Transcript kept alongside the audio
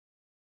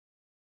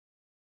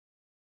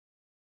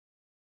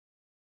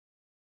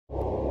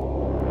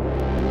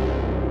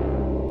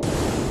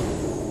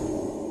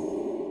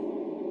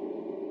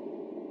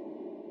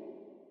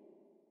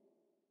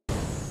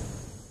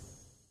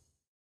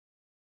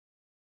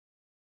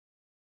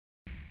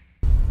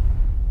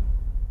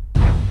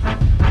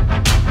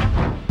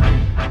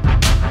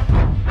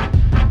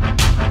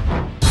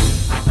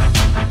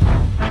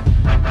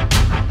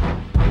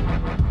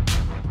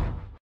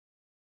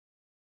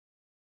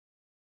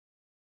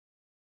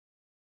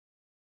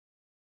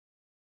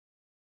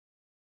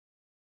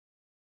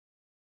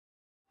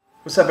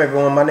What's up,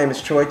 everyone? My name is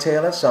Troy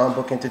Taylor,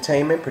 Songbook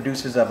Entertainment,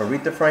 producers of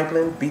Aretha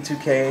Franklin,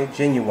 B2K,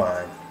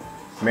 Genuine,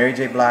 Mary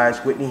J. Blige,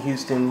 Whitney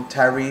Houston,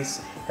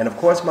 Tyrese, and of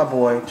course my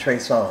boy, Trey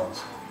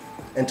Songz.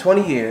 In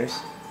 20 years,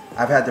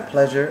 I've had the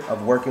pleasure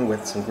of working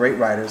with some great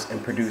writers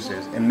and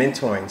producers and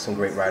mentoring some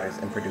great writers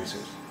and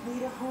producers.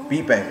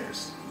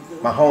 BeatBanggahz,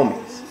 my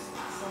homies,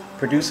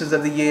 Producers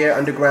of the Year,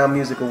 Underground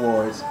Music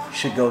Awards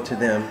should go to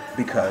them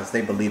because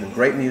they believe in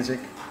great music,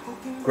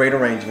 great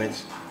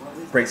arrangements,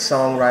 great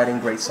songwriting,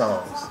 great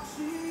songs.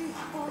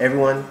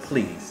 Everyone,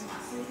 please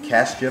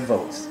cast your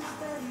votes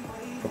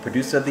for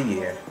Producer of the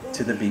Year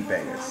to the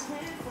BeatBanggahz.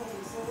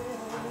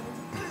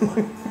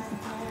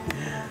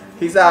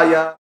 Peace out,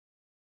 y'all.